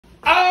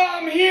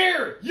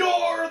here,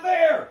 you're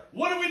there.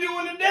 What are we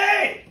doing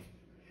today?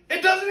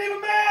 It doesn't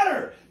even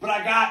matter. But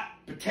I got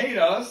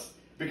potatoes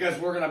because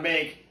we're gonna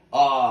make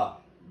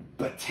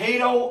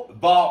potato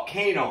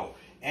volcano.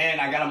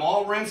 And I got them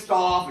all rinsed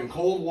off in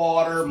cold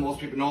water. Most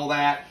people know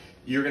that.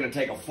 You're gonna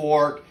take a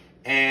fork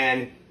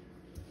and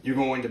you're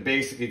going to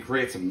basically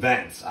create some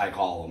vents, I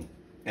call them.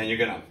 And you're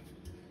gonna,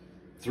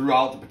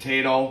 throughout the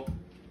potato,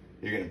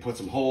 you're gonna put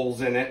some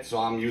holes in it. So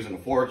I'm using a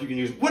fork. You can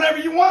use whatever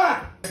you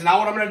want. So now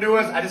what I'm gonna do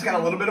is I just got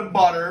a little bit of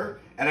butter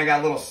and I got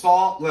a little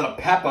salt, little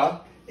pepper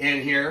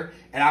in here.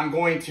 And I'm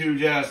going to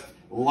just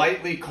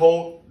lightly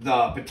coat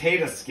the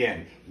potato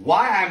skin.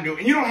 Why I'm doing,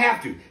 and you don't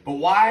have to, but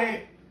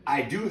why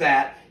I do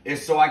that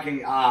is so I can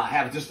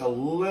have just a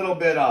little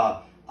bit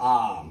of,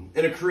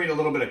 it'll create a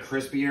little bit of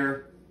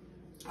crispier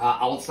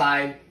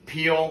outside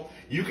peel.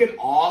 You can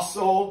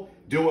also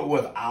do it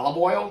with olive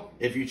oil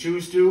if you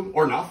choose to,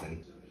 or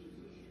nothing.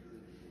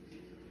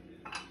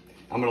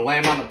 I'm gonna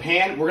lay them on the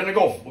pan. We're gonna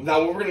go,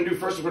 now what we're gonna do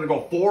first is we're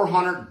gonna go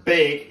 400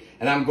 bake,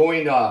 and I'm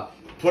going to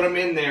put them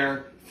in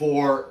there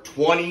for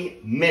 20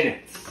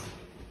 minutes,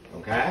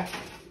 okay?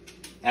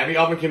 Every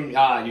oven can, you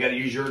gotta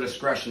use your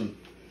discretion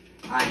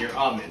on your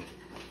oven.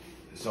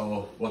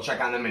 So we'll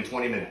check on them in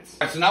 20 minutes.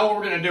 All right, so now what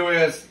we're gonna do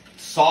is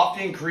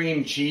softened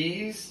cream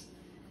cheese.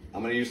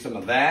 I'm gonna use some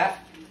of that.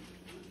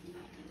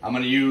 I'm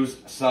gonna use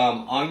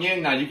some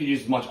onion. Now you can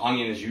use as much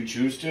onion as you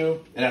choose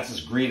to, and that's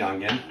just green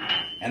onion.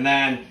 And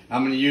then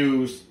I'm gonna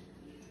use,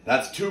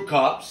 that's 2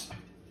 cups.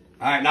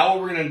 All right, now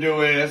what we're gonna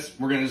do is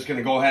we're just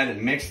gonna go ahead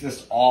and mix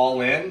this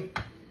all in,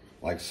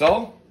 like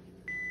so.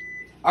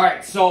 All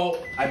right,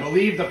 so I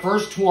believe the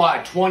first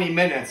 20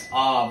 minutes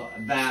of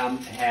them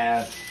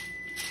have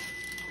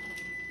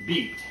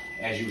beat,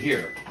 as you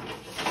hear.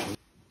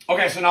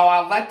 Okay, so now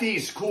I'll let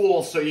these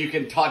cool so you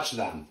can touch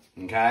them,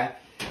 okay?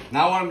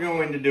 Now what I'm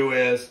going to do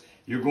is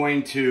you're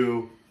going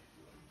to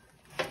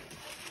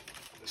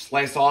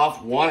slice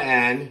off one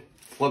end,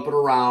 flip it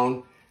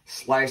around,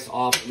 slice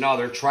off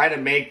another. Try to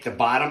make the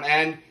bottom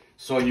end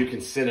so you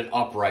can sit it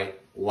upright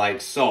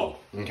like so,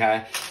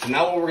 okay? So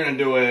now what we're gonna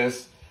do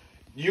is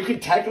you can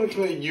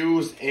technically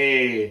use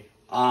a,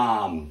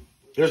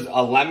 there's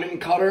a lemon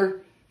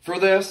cutter for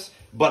this,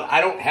 but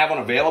I don't have one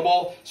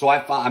available, so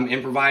I'm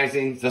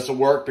improvising. This will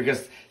work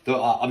because the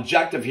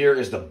objective here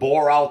is to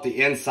bore out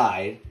the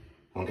inside,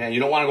 okay?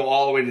 You don't want to go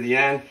all the way to the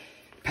end.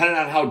 Depending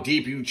on how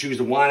deep you choose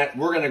to want it,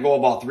 we're going to go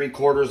about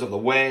 3/4 of the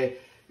way.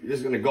 You're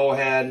just going to go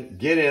ahead,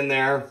 get in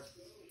there,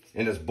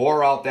 and just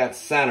bore out that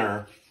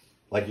center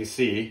like you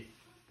see,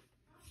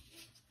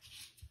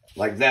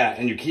 like that.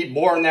 And you keep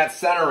boring that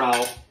center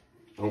out,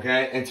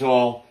 okay,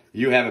 until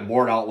you have it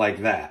bored out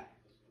like that.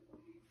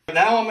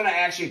 Now I'm going to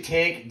actually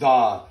take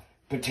the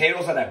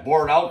potatoes that I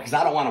bored out because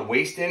I don't want to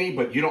waste any,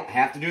 but you don't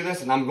have to do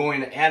this. And I'm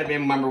going to add them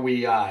in. Remember,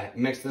 we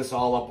mixed this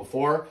all up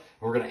before.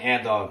 We're going to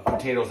add the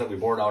potatoes that we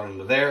bored out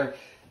into there.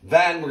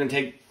 Then we're going to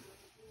take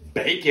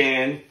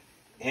bacon,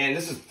 and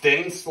this is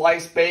thin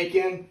sliced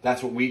bacon.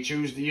 That's what we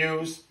choose to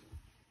use.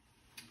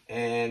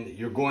 And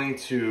you're going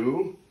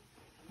to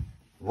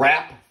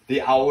wrap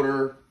the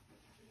outer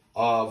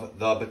of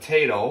the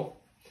potato.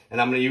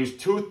 And I'm going to use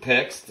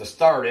toothpicks to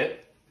start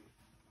it.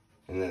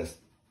 And then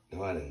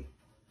go ahead and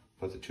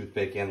put the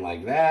toothpick in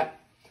like that.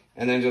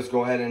 And then just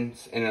go ahead and,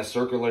 in a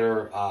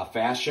circular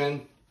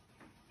fashion,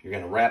 you're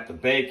going to wrap the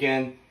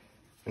bacon.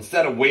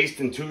 Instead of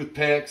wasting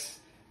toothpicks,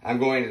 I'm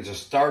going to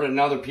just start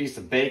another piece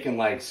of bacon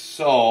like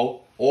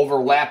so.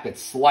 Overlap it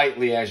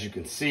slightly, as you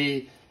can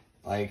see,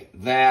 like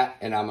that.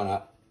 And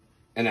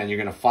then you're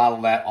going to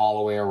follow that all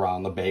the way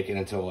around the bacon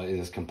until it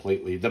is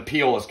completely, the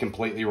peel is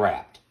completely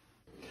wrapped.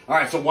 All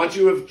right, so once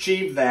you have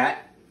achieved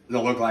that,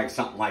 it'll look like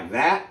something like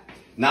that.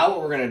 Now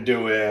what we're going to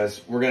do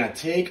is we're going to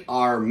take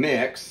our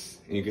mix,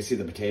 and you can see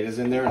the potatoes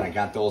in there, and I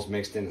got those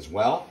mixed in as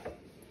well.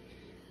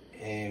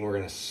 And we're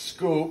going to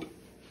scoop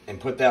and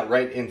put that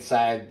right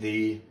inside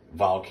the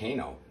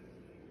volcano.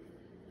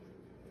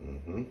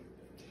 And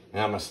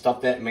I'm going to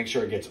stuff that and make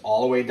sure it gets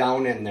all the way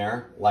down in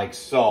there, like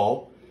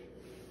so.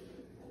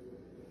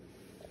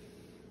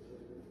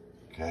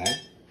 Okay.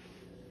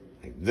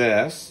 Like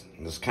this.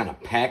 And just kind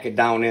of pack it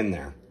down in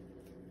there.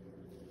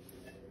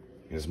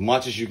 As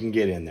much as you can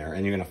get in there,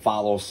 and you're going to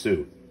follow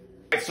suit.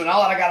 So now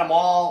that I got them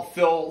all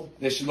filled,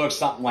 this should look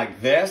something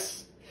like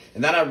this.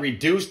 And then I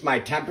reduced my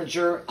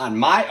temperature on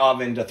my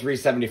oven to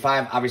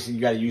 375. Obviously, you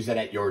got to use that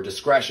at your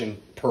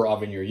discretion per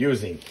oven you're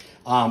using.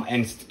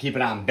 And to keep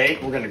it on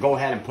bake, we're going to go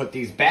ahead and put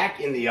these back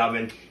in the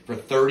oven for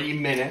 30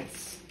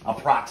 minutes,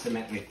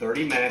 approximately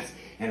 30 minutes,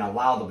 and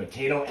allow the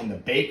potato and the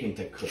bacon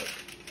to cook.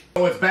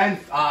 So it's been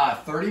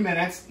 30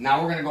 minutes.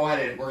 Now we're going to go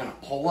ahead and we're going to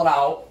pull it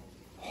out.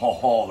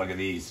 Oh, look at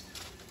these.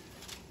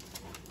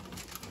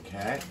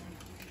 Okay.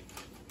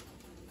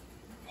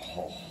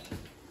 Oh.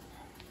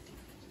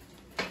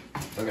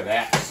 Look at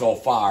that so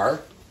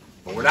far.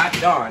 But we're not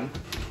done.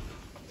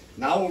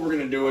 Now what we're going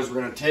to do is we're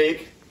going to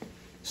take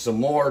some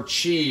more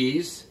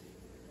cheese.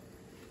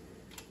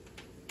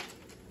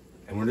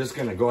 And we're just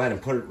going to go ahead and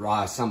put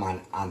some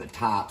on the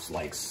tops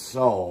like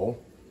so.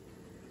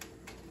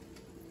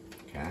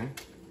 Okay.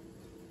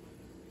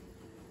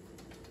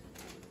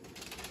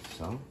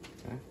 so.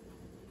 Okay.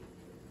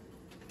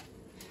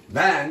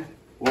 Then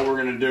what we're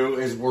going to do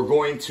is we're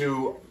going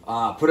to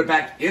put it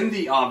back in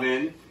the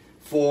oven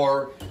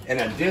for an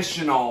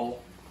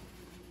additional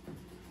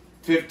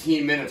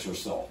 15 minutes or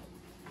so.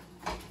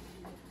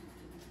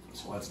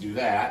 So let's do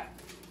that.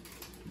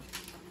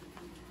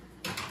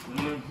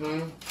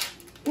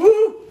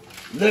 Woo!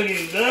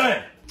 Looking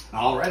good.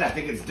 All right, I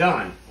think it's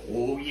done.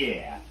 Oh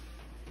yeah.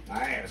 All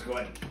right, let's go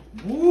ahead.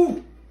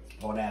 Woo!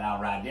 Pull that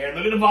out right there.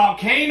 Look at the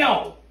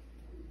volcano.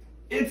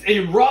 It's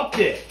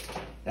erupted.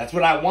 That's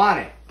what I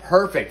wanted.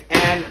 Perfect.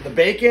 And the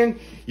bacon,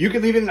 you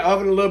can leave it in the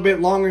oven a little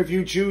bit longer if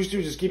you choose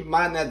to. Just keep in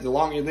mind that the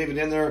longer you leave it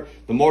in there,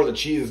 the more the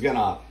cheese is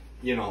gonna,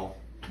 you know,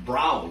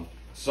 brown.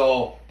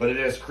 So, but it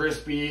is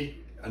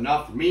crispy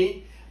enough for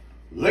me.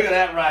 Look at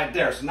that right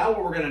there. So now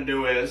what we're gonna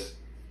do is,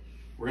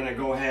 we're gonna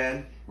go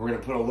ahead, we're gonna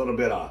put a little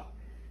bit of,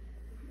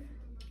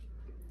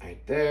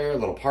 right there, a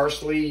little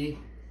parsley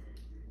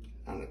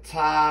on the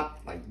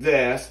top, like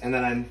this. And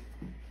then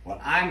what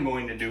I'm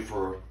going to do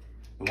for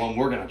the one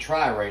we're gonna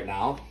try right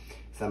now,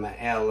 is I'm gonna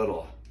add a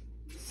little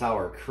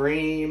sour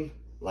cream,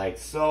 like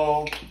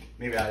so.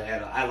 Maybe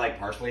I like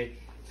parsley,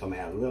 so I'm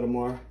gonna add a little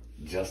more,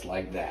 just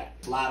like that.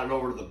 Slide it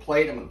over to the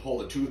plate. I'm gonna pull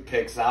the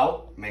toothpicks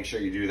out. Make sure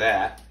you do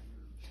that.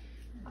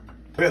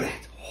 Look at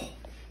that. Oh,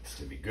 this is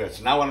gonna be good.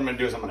 So now what I'm gonna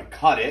do is I'm gonna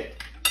cut it.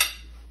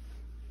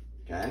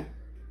 Okay.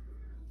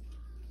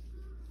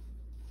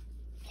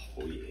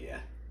 Oh yeah.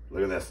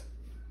 Look at this.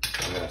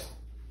 Look at this.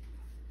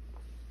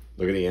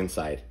 Look at the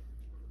inside.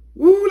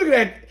 Woo, look at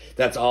that.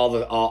 That's all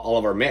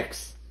of our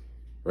mix.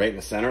 Right in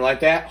the center like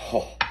that.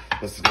 Oh,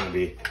 this is gonna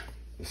be good.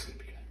 This is gonna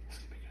be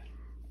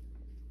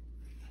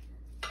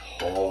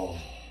good. Oh.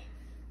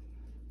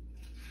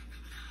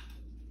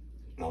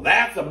 Now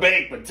that's a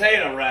baked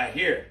potato right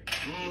here.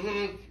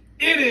 Mm-hmm.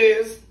 It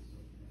is.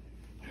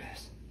 Look at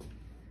this.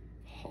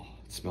 Oh,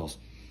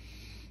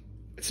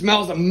 it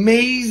smells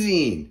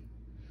amazing.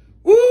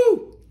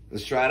 Woo!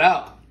 Let's try it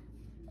out.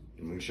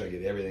 Make sure I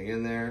get everything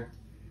in there.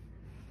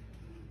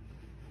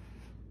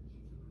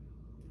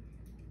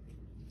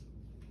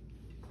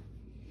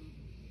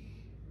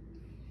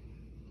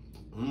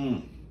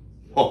 Mmm.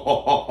 Ho,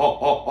 ho, ho, ho,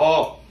 ho,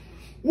 ho.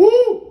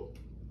 Woo!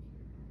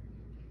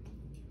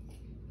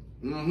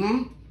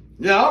 Mm-hmm.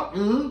 Yeah.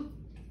 Mm-hmm.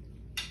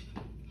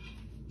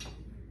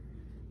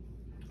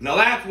 Now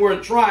that's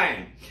worth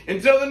trying.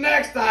 Until the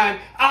next time,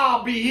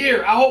 I'll be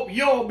here. I hope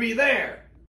you'll be there.